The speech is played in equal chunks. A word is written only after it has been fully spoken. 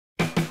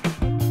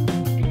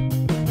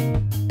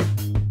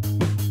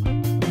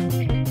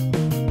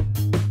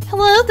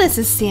this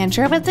is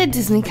Sandra with the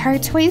Disney Car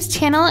Toys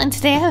channel, and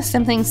today I have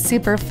something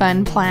super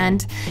fun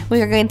planned.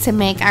 We are going to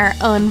make our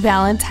own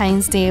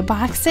Valentine's Day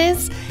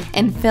boxes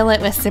and fill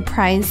it with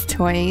surprise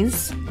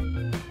toys.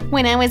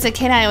 When I was a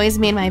kid, I always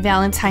made my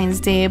Valentine's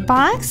Day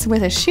box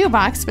with a shoe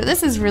box, but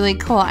this is really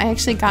cool. I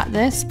actually got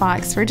this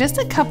box for just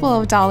a couple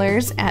of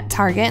dollars at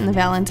Target in the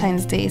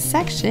Valentine's Day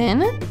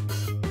section.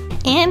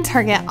 And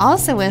Target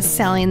also was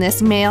selling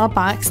this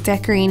mailbox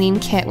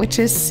decorating kit, which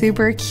is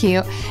super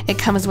cute. It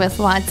comes with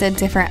lots of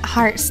different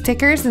heart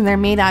stickers, and they're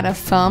made out of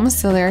foam,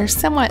 so they're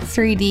somewhat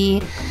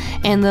 3D,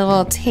 and the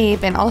little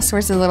tape and all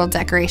sorts of little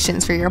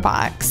decorations for your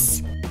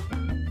box.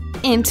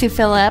 And to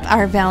fill up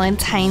our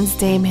Valentine's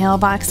Day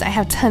mailbox, I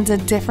have tons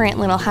of different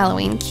little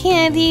Halloween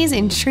candies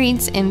and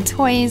treats and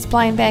toys,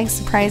 blind bags,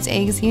 surprise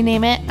eggs, you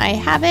name it, I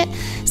have it.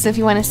 So if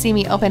you want to see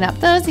me open up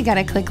those, you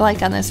gotta click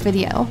like on this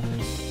video.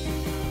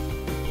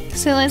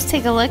 So let's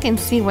take a look and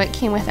see what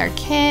came with our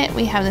kit.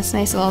 We have this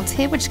nice little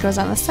tape which goes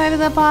on the side of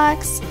the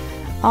box,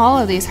 all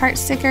of these heart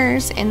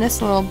stickers, and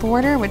this little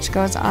border which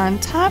goes on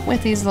top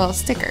with these little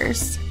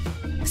stickers.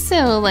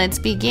 So let's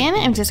begin.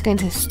 I'm just going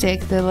to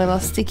stick the little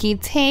sticky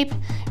tape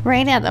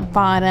right at the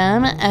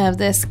bottom of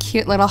this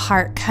cute little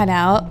heart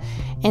cutout,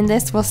 and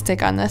this will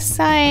stick on the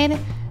side.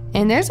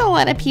 And there's a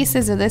lot of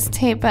pieces of this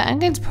tape, but I'm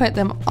going to put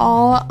them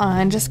all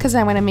on just because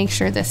I want to make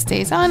sure this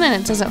stays on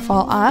and it doesn't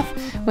fall off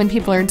when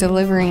people are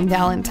delivering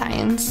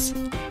Valentines.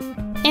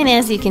 And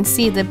as you can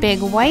see, the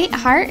big white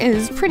heart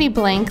is pretty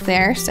blank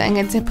there, so I'm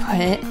going to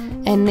put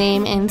a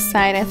name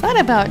inside. I thought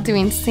about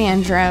doing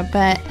Sandra,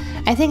 but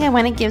I think I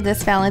want to give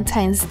this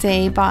Valentine's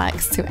Day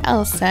box to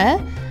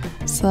Elsa.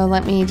 So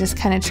let me just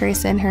kind of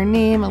trace in her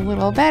name a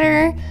little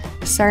better.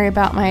 Sorry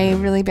about my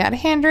really bad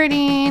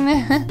handwriting.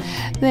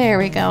 There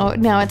we go.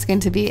 Now it's going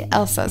to be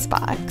Elsa's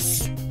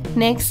box.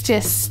 Next,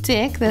 just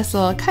stick this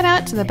little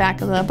cutout to the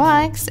back of the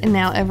box, and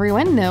now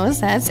everyone knows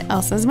that's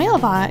Elsa's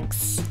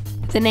mailbox.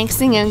 The next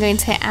thing I'm going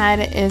to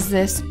add is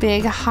this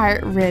big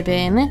heart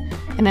ribbon,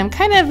 and I'm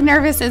kind of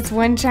nervous it's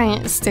one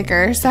giant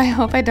sticker, so I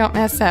hope I don't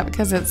mess up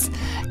because it's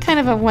kind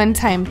of a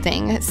one-time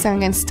thing. So I'm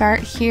going to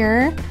start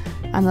here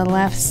on the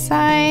left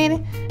side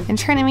and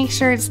trying to make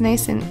sure it's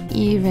nice and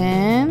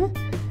even,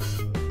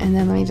 and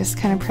then let me just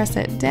kind of press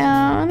it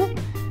down,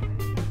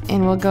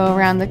 and we'll go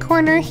around the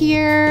corner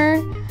here,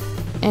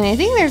 and I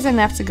think there's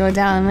enough to go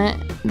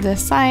down the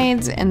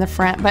sides and the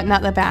front, but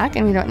not the back,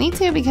 and we don't need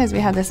to because we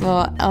have this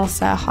little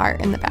Elsa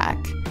heart in the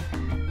back.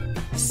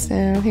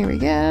 So here we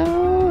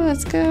go,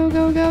 let's go,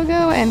 go, go,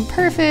 go, and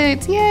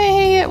perfect,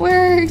 yay, it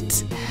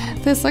worked.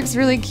 This looks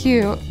really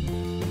cute.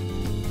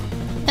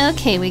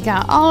 Okay, we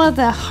got all of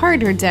the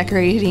harder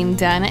decorating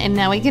done, and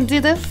now we can do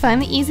the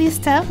fun, easy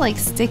stuff like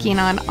sticking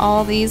on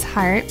all these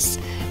hearts.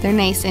 They're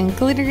nice and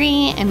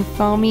glittery and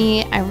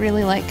foamy. I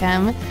really like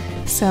them.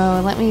 So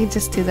let me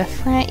just do the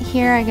front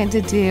here. I'm going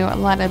to do a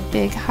lot of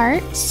big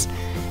hearts,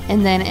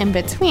 and then in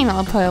between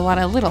I'll put a lot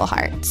of little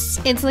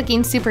hearts. It's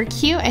looking super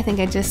cute. I think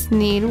I just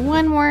need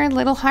one more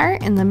little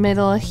heart in the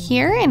middle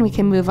here, and we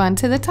can move on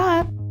to the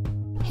top.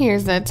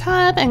 Here's the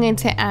top. I'm going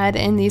to add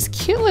in these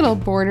cute little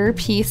border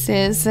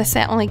pieces. The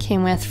set only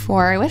came with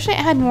 4. I wish it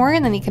had more,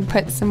 and then you could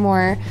put some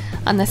more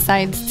on the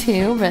sides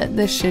too, but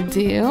this should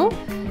do.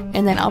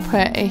 And then I'll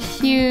put a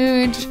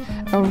huge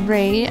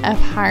array of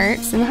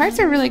hearts. And the hearts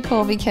are really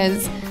cool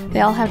because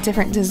they all have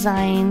different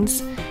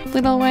designs.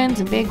 Little ones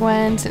and big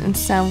ones, and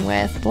some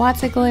with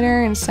lots of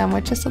glitter and some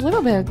with just a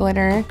little bit of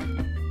glitter.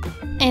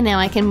 And now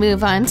I can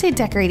move on to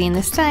decorating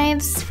the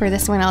sides. For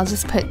this one, I'll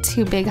just put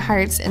 2 big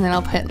hearts, and then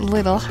I'll put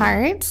little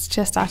hearts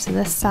just off to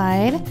the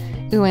side.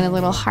 Ooh, and a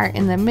little heart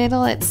in the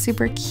middle. It's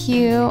super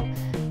cute.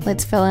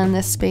 Let's fill in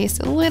this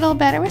space a little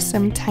better with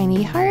some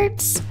tiny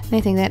hearts. And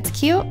I think that's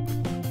cute.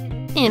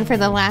 And for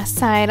the last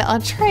side, I'll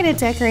try to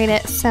decorate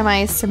it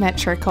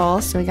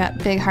semi-symmetrical. So we got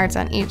big hearts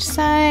on each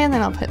side,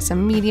 then I'll put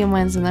some medium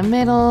ones in the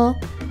middle.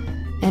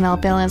 And I'll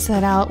balance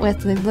that out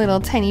with the little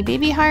tiny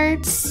baby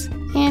hearts,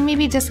 and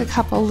maybe just a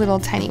couple little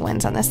tiny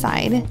ones on the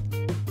side.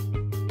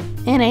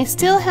 And I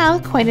still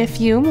have quite a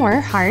few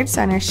more hearts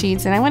on our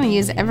sheets, and I want to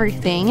use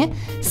everything,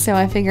 so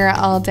I figure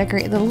I'll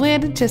decorate the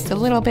lid just a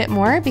little bit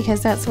more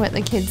because that's what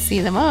the kids see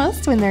the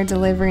most when they're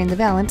delivering the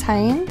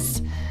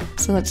Valentines.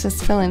 So let's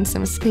just fill in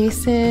some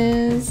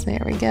spaces.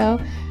 There we go.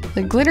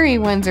 The glittery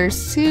ones are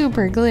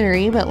super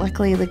glittery, but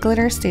luckily the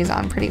glitter stays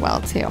on pretty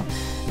well too,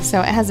 so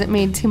it hasn't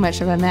made too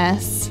much of a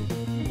mess.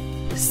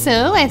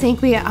 So I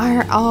think we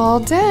are all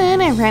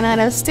done. I ran out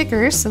of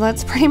stickers, so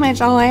that's pretty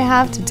much all I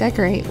have to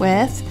decorate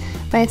with.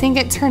 But I think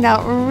it turned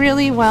out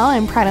really well.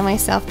 I'm proud of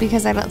myself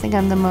because I don't think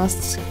I'm the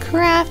most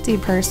crafty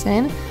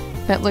person,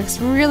 but it looks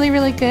really,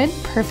 really good.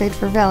 Perfect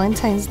for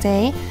Valentine's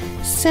Day.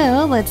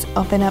 So let's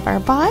open up our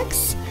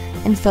box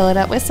and fill it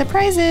up with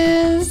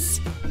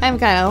surprises. I've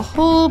got a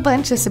whole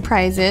bunch of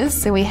surprises.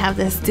 So we have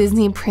this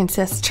Disney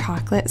Princess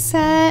chocolate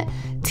set,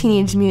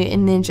 Teenage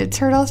Mutant Ninja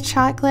Turtles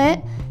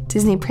chocolate,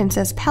 Disney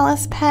Princess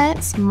Palace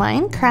Pets,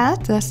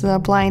 Minecraft, this is a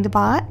blind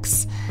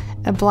box,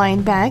 a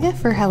blind bag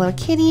for Hello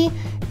Kitty,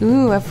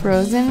 ooh, a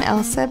frozen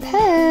Elsa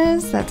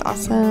Pez, that's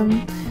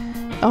awesome,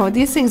 Oh,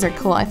 these things are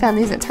cool. I found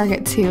these at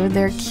Target too.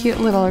 They're cute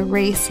little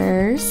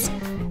erasers.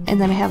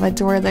 And then I have a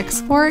Dora the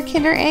Explorer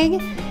Kinder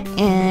Egg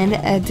and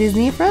a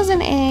Disney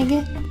Frozen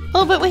Egg.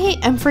 Oh, but wait,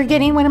 I'm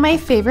forgetting one of my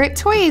favorite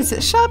toys,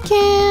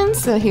 Shopkins.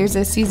 So here's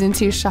a Season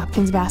 2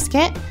 Shopkins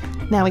basket.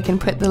 Now we can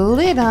put the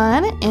lid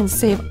on and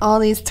save all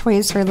these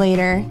toys for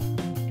later.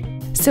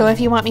 So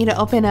if you want me to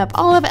open up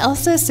all of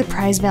Elsa's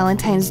surprise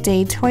Valentine's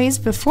Day toys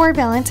before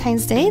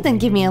Valentine's Day, then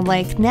give me a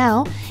like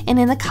now. And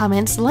in the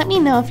comments, let me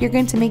know if you're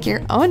going to make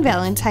your own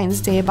Valentine's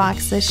Day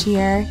box this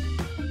year.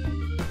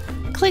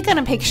 Click on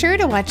a picture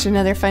to watch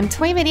another fun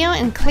toy video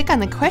and click on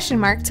the question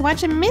mark to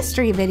watch a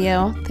mystery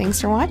video. Thanks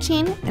for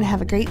watching and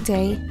have a great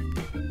day.